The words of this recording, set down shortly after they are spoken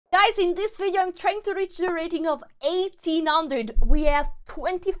Guys, in this video, I'm trying to reach the rating of 1800. We have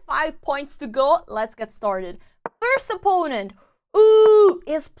 25 points to go. Let's get started. First opponent,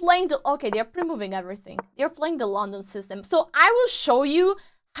 is playing the... Okay, they're pre-moving everything. They're playing the London system. So I will show you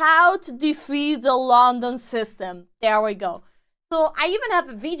how to defeat the London system. There we go. So I even have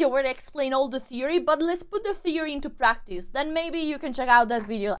a video where I explain all the theory, but let's put the theory into practice. Then maybe you can check out that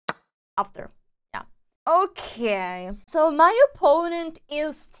video after. Yeah. Okay. So my opponent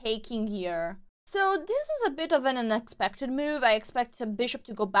is taking here. So this is a bit of an unexpected move. I expect a bishop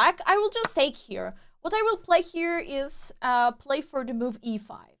to go back. I will just take here. What I will play here is play for the move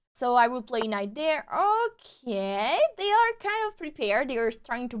e5. So I will play knight there. Okay. They are kind of prepared. They are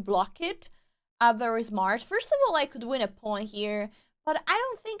trying to block it. Very smart. First of all, I could win a pawn here, but I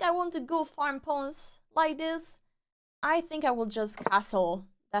don't think I want to go farm pawns like this. I think I will just castle.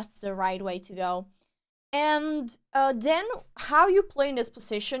 That's the right way to go. And then how you play in this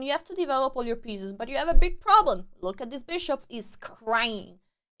position, you have to develop all your pieces, but you have a big problem. Look at this bishop, is crying.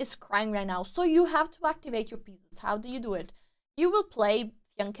 It's crying right now. So you have to activate your pieces. How do you do it? You will play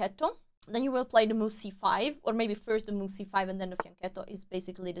fianchetto, then you will play the move c5, or maybe first the move c5 and then the fianchetto is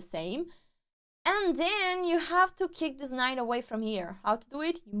basically the same. And then you have to kick this knight away from here. How to do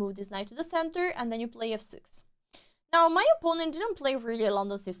it? You move this knight to the center and then you play f6. Now, my opponent didn't play really a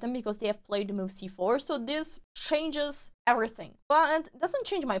London system because they have played the move c4, so this changes everything. But it doesn't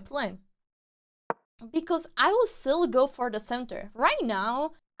change my plan, because I will still go for the center. Right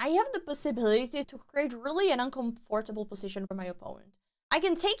now, I have the possibility to create really an uncomfortable position for my opponent. I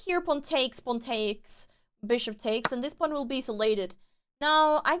can take here, pawn takes, bishop takes, and this pawn will be isolated.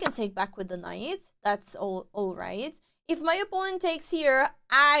 Now, I can take back with the knight. That's all right. If my opponent takes here,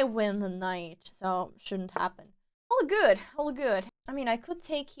 I win the knight, so shouldn't happen. All good, all good. I mean, I could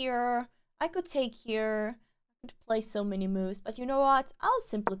take here, I could play so many moves, but you know what? I'll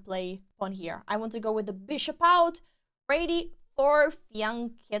simply play pawn here. I want to go with the bishop out, ready for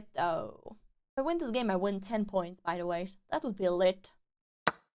fianchetto. If I win this game, I win 10 points, by the way. That would be lit.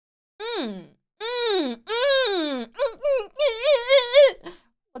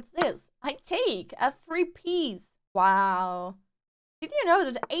 What's this? I take a free piece. Wow. Did you know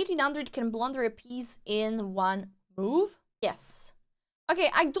that 1800 can blunder a piece in one move? Yes. Okay,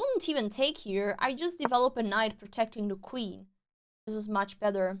 I don't even take here. I just develop a knight protecting the queen. This is much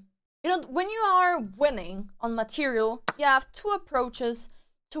better. You know, when you are winning on material, you have two approaches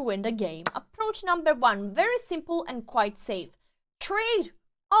to win the game. Approach number one, very simple and quite safe. Trade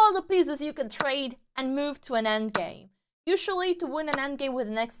all the pieces you can trade and move to an endgame. Usually, to win an endgame with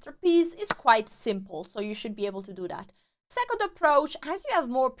an extra piece is quite simple, so you should be able to do that. Second approach, as you have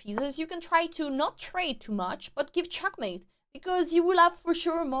more pieces, you can try to not trade too much, but give checkmate, because you will have for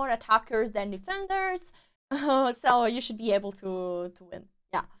sure more attackers than defenders, so you should be able to win.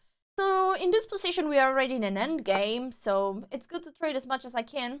 Yeah. So in this position, we are already in an endgame, so it's good to trade as much as I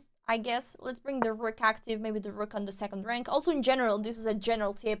can, I guess. Let's bring the rook active, maybe the rook on the second rank. Also, in general, this is a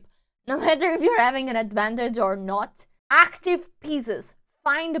general tip. No matter if you're having an advantage or not, active pieces.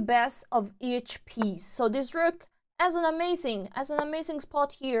 Find the best of each piece. So this rook has an amazing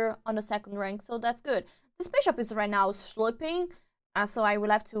spot here on the second rank, so that's good. This bishop is right now slipping, so I will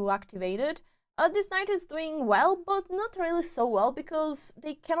have to activate it. This knight is doing well, but not really so well because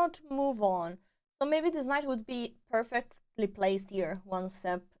they cannot move on. So maybe this knight would be perfectly placed here, one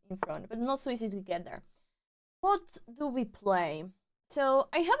step in front, but not so easy to get there. What do we play? So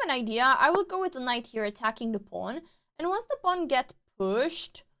I have an idea. I will go with the knight here attacking the pawn, and once the pawn gets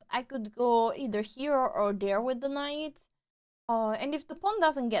pushed, I could go either here or there with the knight. And if the pawn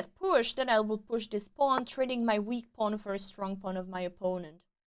doesn't get pushed, then I will push this pawn, trading my weak pawn for a strong pawn of my opponent.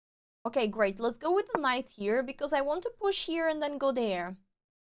 Okay, great. Let's go with the knight here, because I want to push here and then go there.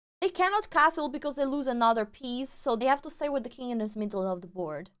 They cannot castle because they lose another piece, so they have to stay with the king in the middle of the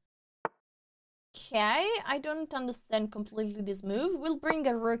board. Okay, I don't understand completely this move. We'll bring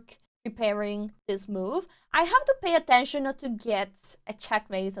a rook preparing this move. I have to pay attention not to get a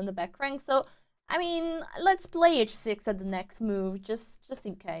checkmate on the back rank, so I mean, let's play h6 at the next move, just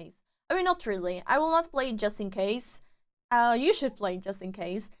in case. I mean, not really. I will not play just in case. You should play just in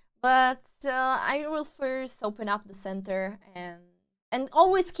case, but I will first open up the center and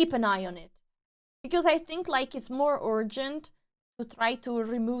always keep an eye on it, because I think like it's more urgent to try to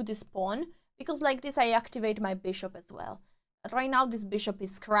remove this pawn, because like this I activate my bishop as well. But right now this bishop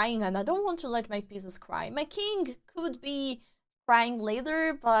is crying and I don't want to let my pieces cry. My king could be crying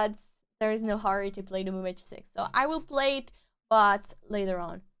later, but there is no hurry to play the move h6. So I will play it, but later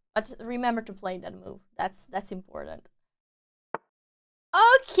on. But remember to play that move. That's important.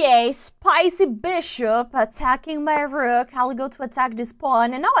 Okay, spicy bishop attacking my rook. I'll go to attack this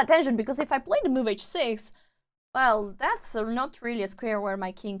pawn. And now attention, because if I play the move h6, well, that's not really a square where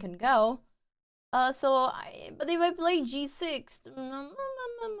my king can go. But if I play g6...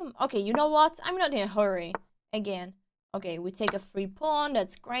 Okay, you know what? I'm not in a hurry. Again. Okay, we take a free pawn.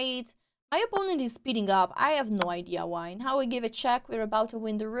 That's great. My opponent is speeding up. I have no idea why. Now we give a check. We're about to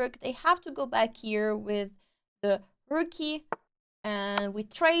win the rook. They have to go back here with the rookie. And we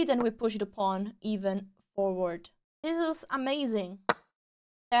trade and we push the pawn even forward. This is amazing.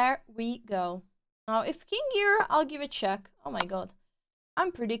 There we go. Now, if king here, I'll give a check. Oh my god.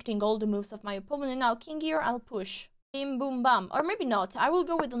 I'm predicting all the moves of my opponent. Now, king here, I'll push. Bim, boom, bam. Or maybe not. I will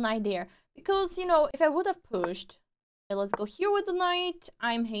go with the knight there. Because, you know, if I would have pushed... Okay, let's go here with the knight.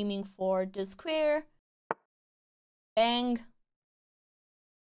 I'm aiming for the square. Bang.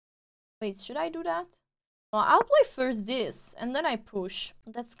 Wait, should I do that? Well, I'll play first this, and then I push.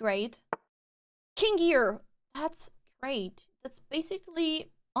 That's great. King here. That's great. That's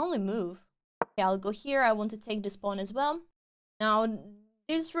basically only move. Okay, I'll go here. I want to take this pawn as well. Now,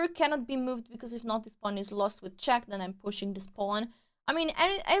 this rook cannot be moved because if not, this pawn is lost with check. Then I'm pushing this pawn. I mean,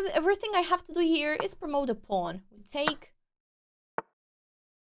 everything I have to do here is promote a pawn. We take.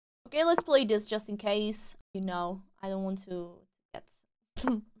 Okay, let's play this just in case. You know, I don't want to get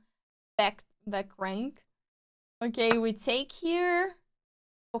back rank. Okay, we take here.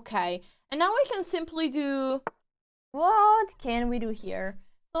 Okay, and now we can simply do... What can we do here?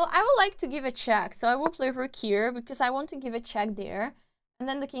 So I would like to give a check. So I will play rook here because I want to give a check there. And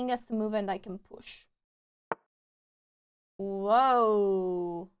then the king has to move and I can push.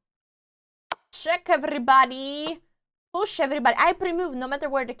 Whoa. Check everybody. Push everybody. I pre-move no matter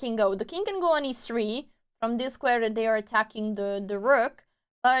where the king goes. The king can go on e3 from this square that they are attacking the rook.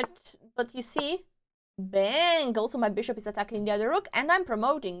 But you see... Bang! Also, my bishop is attacking the other rook, and I'm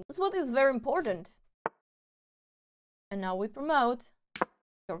promoting. That's what is very important. And now we promote.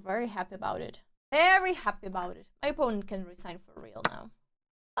 You're very happy about it. Very happy about it. My opponent can resign for real now.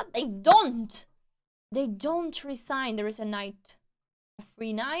 But they don't! They don't resign. There is a knight. A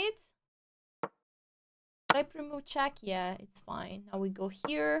free knight. Should I pre-move check? Yeah, it's fine. Now we go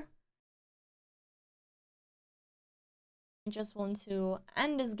here. I just want to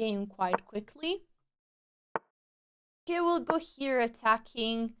end this game quite quickly. Okay, we'll go here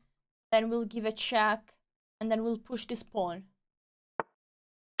attacking, then we'll give a check, and then we'll push this pawn.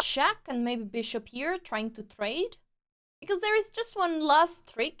 Check, and maybe bishop here, trying to trade. Because there is just one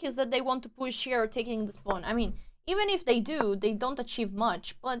last trick, is that they want to push here, taking this pawn. I mean, even if they do, they don't achieve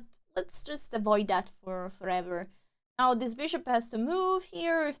much, but let's just avoid that for forever. Now, this bishop has to move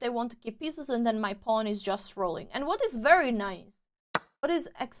here if they want to keep pieces, and then my pawn is just rolling. And what is very nice, what is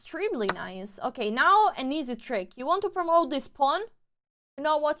extremely nice. Okay, now an easy trick. You want to promote this pawn? You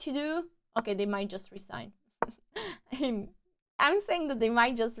know what you do? Okay, they might just resign. I'm saying that they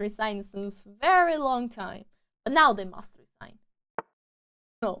might just resign since very long time. But now they must resign.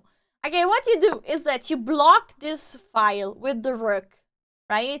 No. Okay, what you do is that you block this file with the rook.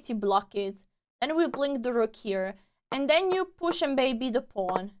 Right? You block it. Then we blink the rook here. And then you push and baby the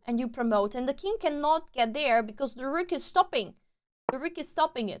pawn. And you promote. And the king cannot get there because the rook is stopping. The rook is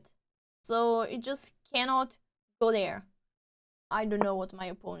stopping it. So it just cannot go there. I don't know what my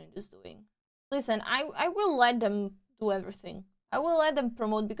opponent is doing. Listen, I will let them do everything. I will let them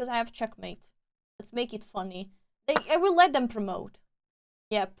promote because I have checkmate. Let's make it funny. I will let them promote.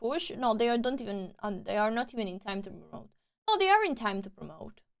 Yeah, push. No, they don't even. They are not even in time to promote. No, they are in time to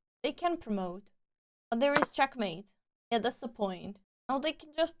promote. They can promote, but there is checkmate. Yeah, that's the point. Now they can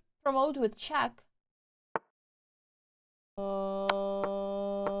just promote with check.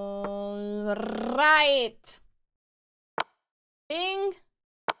 Right. Bing.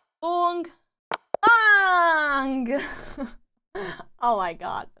 Boong. Bang. Oh my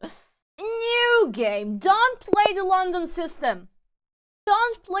god. New game. Don't play the London system.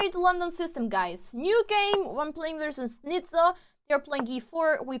 Don't play the London system, guys. New game. I'm playing versus Nizza. They're playing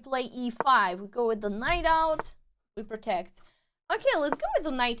e4. We play e5. We go with the knight out. We protect. Okay, let's go with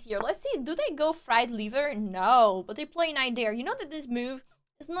the knight here. Let's see. Do they go fried lever? No. But they play knight there. You know that this move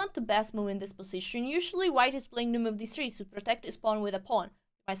is not the best move in this position. Usually, white is playing the move d3 to protect his pawn with a pawn.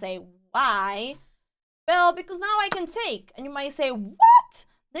 You might say, why? Well, because now I can take. And you might say, what?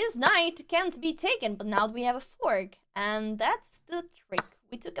 This knight can't be taken. But now we have a fork. And that's the trick.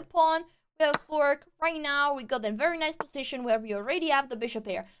 We took a pawn. We have a fork. Right now, we got a very nice position where we already have the bishop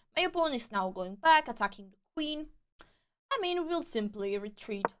here. My opponent is now going back, attacking the queen. I mean, we'll simply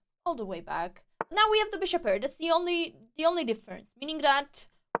retreat all the way back. Now we have the bishop here. That's the only difference. Meaning that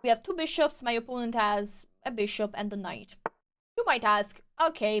we have two bishops. My opponent has a bishop and a knight. You might ask,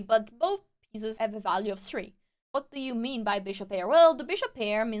 okay, but both pieces have a value of 3. What do you mean by bishop pair? Well, the bishop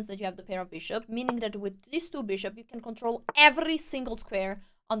pair means that you have the pair of bishop, meaning that with these 2 bishops, you can control every single square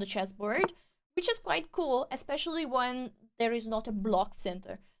on the chessboard, which is quite cool, especially when there is not a blocked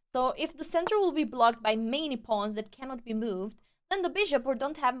center. So if the center will be blocked by many pawns that cannot be moved, then the bishop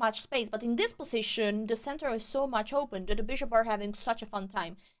don't have much space. But in this position, the center is so much open that the bishop are having such a fun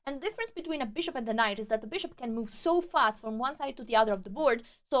time. And the difference between a bishop and the knight is that the bishop can move so fast from one side to the other of the board.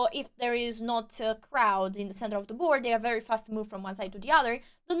 So if there is not a crowd in the center of the board, they are very fast to move from one side to the other.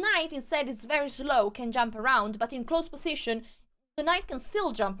 The knight instead is very slow, can jump around, but in close position, the knight can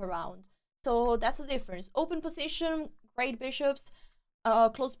still jump around. So that's the difference. Open position, great bishops.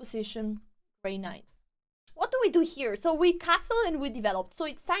 Close position, great knights. What do we do here? So we castle and we developed. So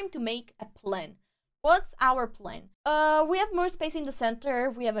it's time to make a plan. What's our plan? We have more space in the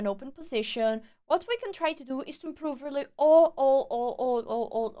center. We have an open position. What we can try to do is to improve really all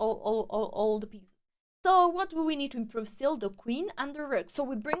the pieces. So what do we need to improve still? The queen and the rook. So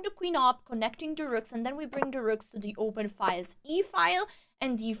we bring the queen up, connecting the rooks, and then we bring the rooks to the open files, E file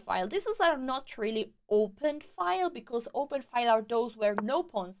and D file. This is not really open file, because open file are those where no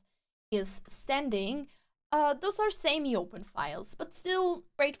pawns is standing. Those are semi-open files, but still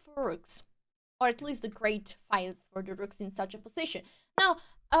great for rooks, or at least the great files for the rooks in such a position. Now,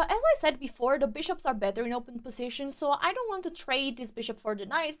 as I said before, the bishops are better in open position, so I don't want to trade this bishop for the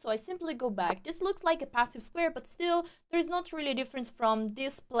knight, so I simply go back. This looks like a passive square, but still, there is not really a difference from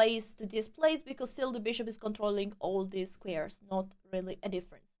this place to this place, because still the bishop is controlling all these squares, not really a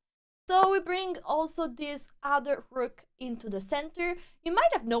difference. So we bring also this other rook into the center. You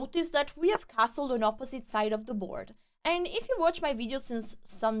might have noticed that we have castled on opposite side of the board. And if you watch my videos since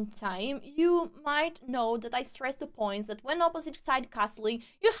some time, you might know that I stress the points that when opposite side castling,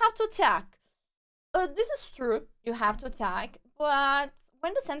 you have to attack. This is true, you have to attack, but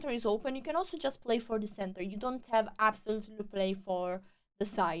when the center is open, you can also just play for the center. You don't have absolutely to play for the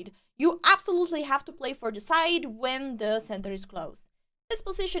side. You absolutely have to play for the side when the center is closed. This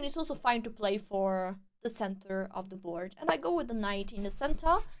position is also fine to play for the center of the board. And I go with the knight in the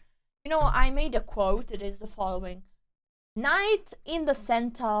center. You know, I made a quote, it is the following. Knight in the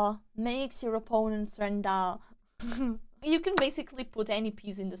center makes your opponent surrender. You can basically put any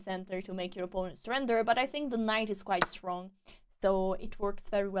piece in the center to make your opponent surrender, but I think the knight is quite strong, so it works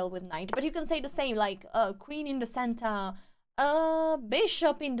very well with knight. But you can say the same, like queen in the center,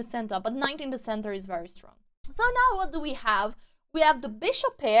 bishop in the center, but knight in the center is very strong. So now what do we have? We have the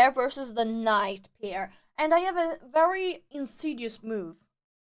bishop pair versus the knight pair, and I have a very insidious move,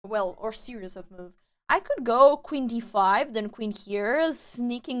 well, or series of moves. I could go queen d5, then queen here,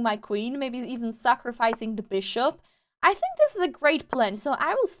 sneaking my queen, maybe even sacrificing the bishop. I think this is a great plan, so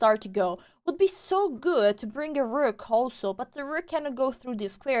I will start to go. Would be so good to bring a rook also, but the rook cannot go through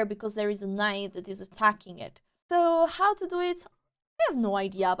this square because there is a knight that is attacking it. So how to do it? I have no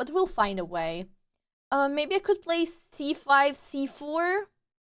idea, but we'll find a way. Maybe I could play c5, c4.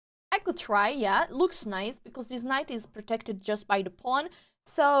 I could try, yeah. It looks nice because this knight is protected just by the pawn.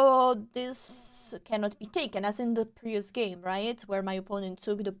 So this cannot be taken, as in the previous game, right? Where my opponent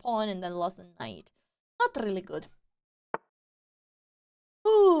took the pawn and then lost the knight. Not really good.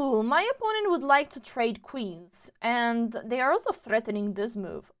 Ooh, my opponent would like to trade queens. And they are also threatening this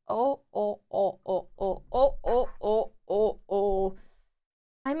move. Oh.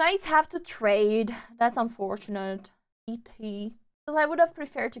 I might have to trade. That's unfortunate. ET. Because I would have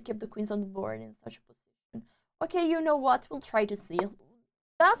preferred to keep the queens on the board in such a position. Okay, you know what? We'll try to see.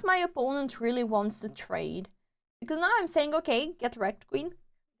 Does my opponent really wants to trade? Because now I'm saying, okay, get wrecked, queen.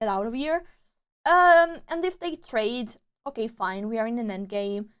 Get out of here. And if they trade, okay, fine. We are in an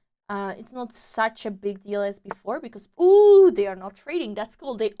endgame. It's not such a big deal as before because, ooh, they are not trading. That's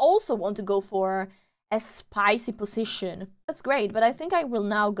cool. They also want to go for a spicy position. That's great, but I think I will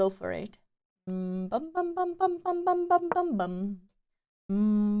now go for it. So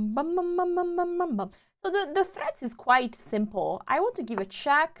the threat is quite simple. I want to give a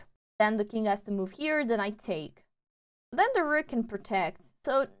check, then the king has to move here, then I take. Then the rook can protect.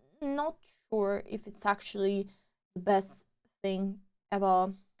 So not sure if it's actually the best thing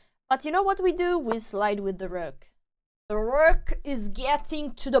ever. But you know what we do? We slide with the rook. The rook is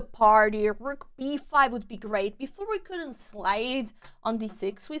getting to the party. Rook b5 would be great. Before we couldn't slide on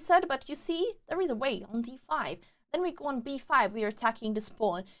d6, we said, but you see, there is a way on d5. Then we go on b5, we are attacking this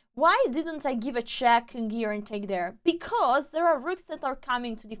pawn. Why didn't I give a check here and take there? Because there are rooks that are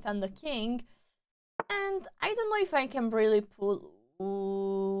coming to defend the king. And I don't know if I can really pull...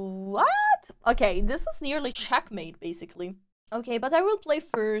 What? Okay, this is nearly checkmate, basically. Okay, but I will play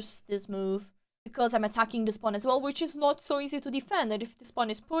first this move. because I'm attacking this pawn as well, which is not so easy to defend. And if this pawn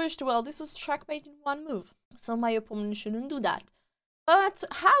is pushed, well, this is checkmate in one move. So my opponent shouldn't do that. But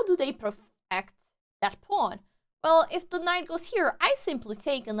how do they protect that pawn? Well, if the knight goes here, I simply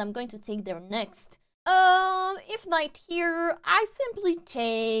take, and I'm going to take there next. If knight here, I simply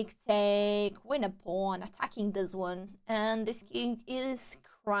take, win a pawn, attacking this one. And this king is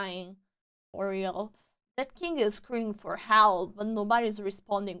crying for real. That king is screaming for help, but nobody's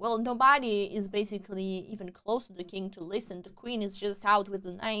responding. Well, nobody is basically even close to the king to listen. The queen is just out with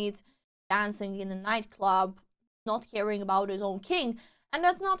the knight, dancing in a nightclub, not caring about his own king. And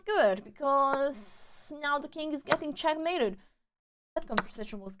that's not good, because now the king is getting checkmated. That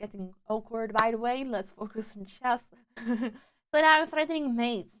conversation was getting awkward, by the way. Let's focus on chess. So now I'm threatening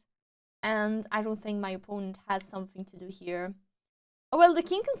mates. And I don't think my opponent has something to do here. Oh, well, the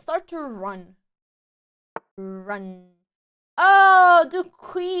king can start to run. Oh, the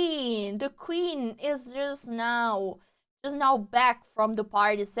queen. The queen is just now back from the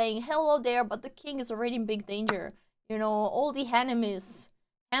party saying hello there, but the king is already in big danger. You know, all the enemies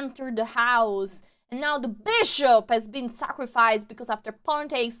entered the house, and now the bishop has been sacrificed because after pawn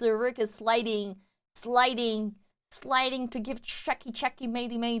takes, the rook is sliding to give checky,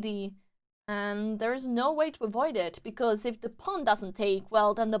 matey. And there's no way to avoid it, because if the pawn doesn't take,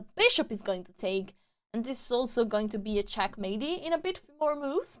 well, then the bishop is going to take. And this is also going to be a checkmatey in a bit more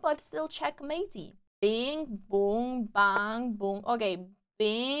moves, but still checkmatey. Bing, boom, bang, boom. Okay,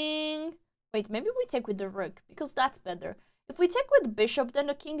 bing. Wait, maybe we take with the rook, because that's better. If we take with the bishop, then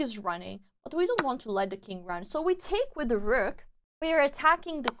the king is running. But we don't want to let the king run. So we take with the rook. We are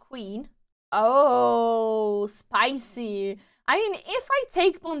attacking the queen. Oh, spicy. I mean, if I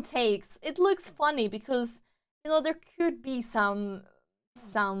take pawn takes, it looks funny because, you know, there could be some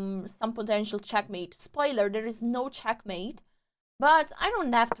potential checkmate. Spoiler, there is no checkmate. But I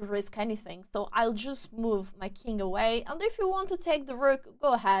don't have to risk anything, so I'll just move my king away. And if you want to take the rook,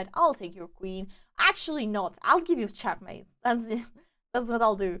 go ahead. I'll take your queen. Actually not. I'll give you checkmate. That's what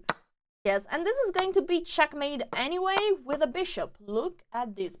I'll do. Yes, and this is going to be checkmate anyway with a bishop. Look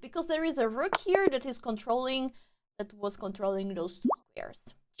at this, because there is a rook here that was controlling those two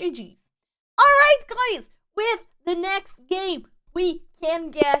squares. GG's. Alright, guys, with the next game, we can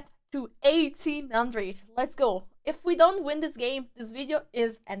get to 1800. Let's go. If we don't win this game, this video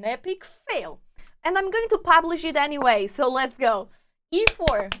is an epic fail. And I'm going to publish it anyway, so let's go.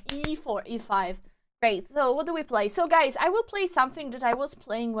 E4, E4, E5. Great, so what do we play? So guys, I will play something that I was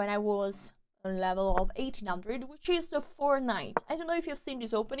playing when I was on level of 1800, which is the 4 knight. I don't know if you've seen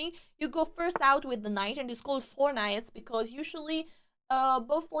this opening. You go first out with the knight, and it's called 4 knights because usually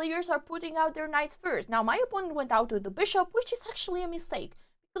both players are putting out their knights first. Now, my opponent went out with the bishop, which is actually a mistake,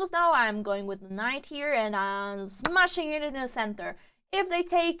 because now I'm going with the knight here and I'm smashing it in the center. If they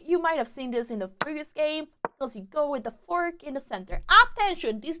take, you might have seen this in the previous game, because you go with the fork in the center.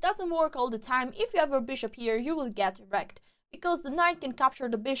 Attention, this doesn't work all the time. If you have a bishop here, you will get wrecked, because the knight can capture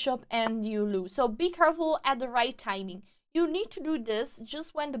the bishop and you lose. So be careful at the right timing. You need to do this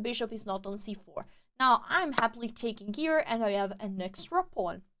just when the bishop is not on c4. Now, I'm happily taking here and I have an extra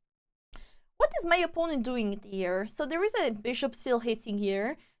pawn. What is my opponent doing here? So there is a bishop still hitting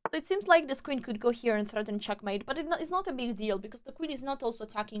here. So it seems like this queen could go here and threaten checkmate, but it's not a big deal because the queen is not also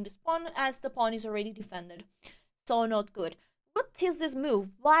attacking this pawn as the pawn is already defended. So not good. What is this move?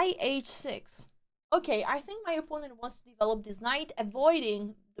 Why h6? Okay, I think my opponent wants to develop this knight,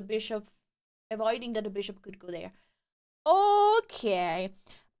 avoiding that the bishop could go there. Okay,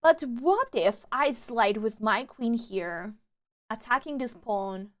 but what if I slide with my queen here, attacking this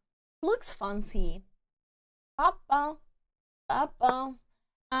pawn? Looks fancy. Papa.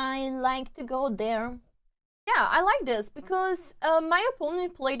 I like to go there. Yeah, I like this because my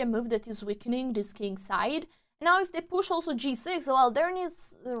opponent played a move that is weakening this king side. Now if they push also g6, well, then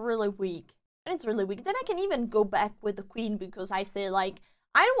it's really weak. And it's really weak. Then I can even go back with the queen because I say, like,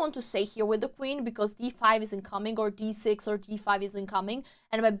 I don't want to stay here with the queen because d5 is incoming, or d6 or d5 is incoming,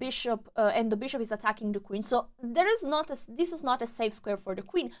 and my bishop and the bishop is attacking the queen. So this is not a safe square for the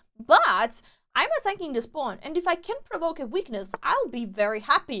queen. But I'm attacking this pawn, and if I can provoke a weakness, I'll be very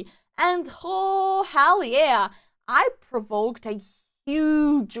happy. And oh, hell yeah, I provoked a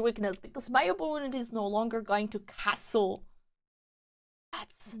huge weakness because my opponent is no longer going to castle.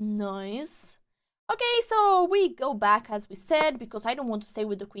 That's nice. Okay, so we go back as we said because I don't want to stay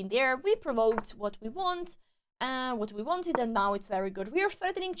with the queen there. We provoked what we wanted, and now it's very good. We are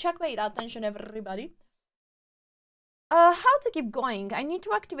threatening checkmate. Attention, everybody. How to keep going? I need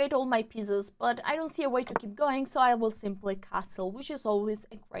to activate all my pieces, but I don't see a way to keep going, so I will simply castle, which is always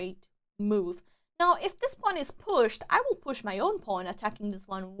a great move. Now, if this pawn is pushed, I will push my own pawn, attacking this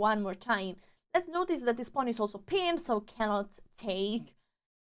one more time. Let's notice that this pawn is also pinned, so cannot take.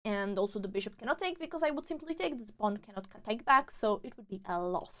 And also the bishop cannot take, because I would simply take. This pawn cannot take back, so it would be a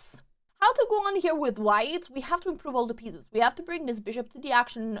loss. How to go on here with white? We have to improve all the pieces. We have to bring this bishop to the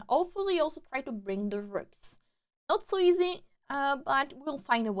action, and hopefully also try to bring the rooks. Not so easy, but we'll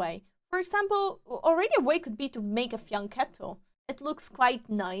find a way. For example, already a way could be to make a fianchetto. It looks quite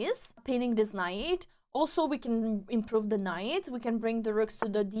nice, pinning this knight. Also, we can improve the knight. We can bring the rooks to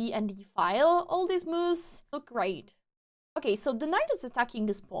the D and D file. All these moves look great. Okay, so the knight is attacking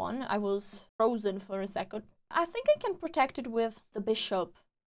this pawn. I was frozen for a second. I think I can protect it with the bishop.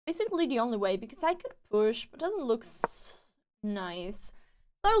 Basically the only way, because I could push, but it doesn't look nice.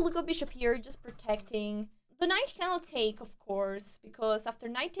 So I'll go bishop here, just protecting. The knight cannot take, of course, because after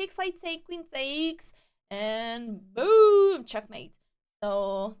knight takes, I take, queen takes, and boom, checkmate.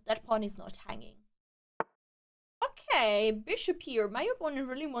 So that pawn is not hanging. Okay, bishop here. My opponent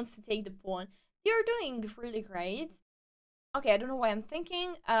really wants to take the pawn. You're doing really great. Okay, I don't know why I'm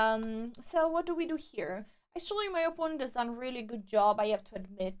thinking. So what do we do here? Actually, my opponent has done a really good job, I have to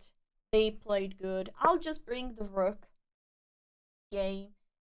admit. They played good. I'll just bring the rook. Yay.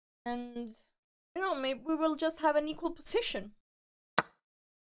 And, you know, maybe we will just have an equal position.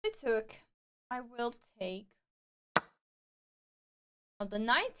 I took. I will take. Now the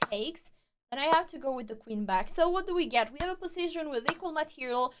knight takes. Then I have to go with the queen back. So what do we get? We have a position with equal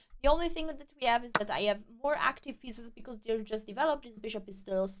material. The only thing that we have is that I have more active pieces because they're just developed. This bishop is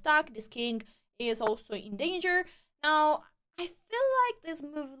still stuck. This king is also in danger. Now, I feel like this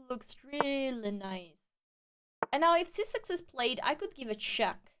move looks really nice. And now if c6 is played, I could give a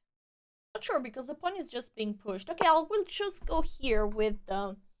check. Not sure, because the pawn is just being pushed. Okay, we'll just go here with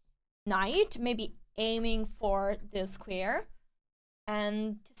the knight, maybe aiming for the square.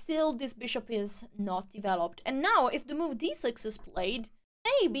 And still this bishop is not developed. And now if the move d6 is played,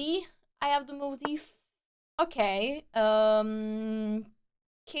 maybe I have the move d... Okay,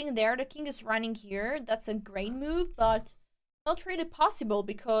 king there. The king is running here. That's a great move, but not really possible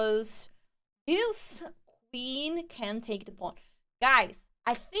because this queen can take the pawn. Guys,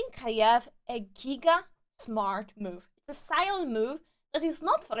 I think I have a giga smart move. It's a silent move that is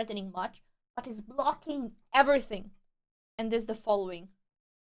not threatening much, but is blocking everything. And this is the following.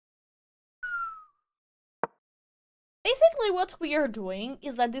 Basically what we are doing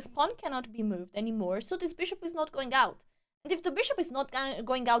is that this pawn cannot be moved anymore, so this bishop is not going out. And if the bishop is not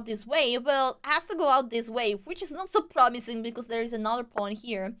going out this way, well, it has to go out this way, which is not so promising because there is another pawn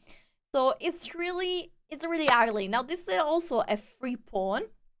here. So it's really ugly. Now this is also a free pawn.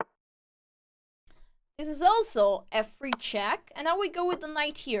 This is also a free check. And now we go with the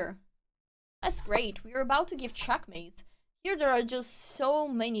knight here. That's great. We are about to give checkmates. Here there are just so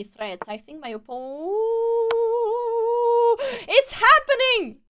many threats. I think my opponent... It's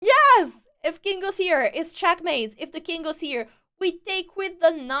happening! Yes! If king goes here, it's checkmate. If the king goes here, we take with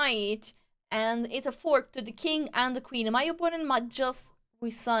the knight. And it's a fork to the king and the queen. And my opponent might just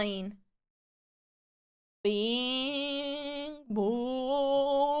resign. Bing,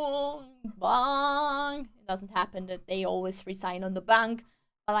 boom, bang. It doesn't happen that they always resign on the bank.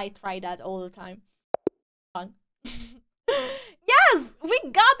 But I try that all the time. Bang. Yes! We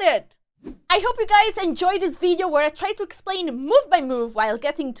got it! I hope you guys enjoyed this video where I try to explain move by move while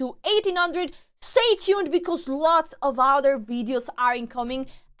getting to 1800. Stay tuned because lots of other videos are incoming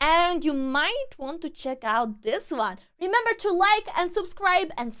and you might want to check out this one. Remember to like and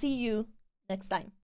subscribe and see you next time.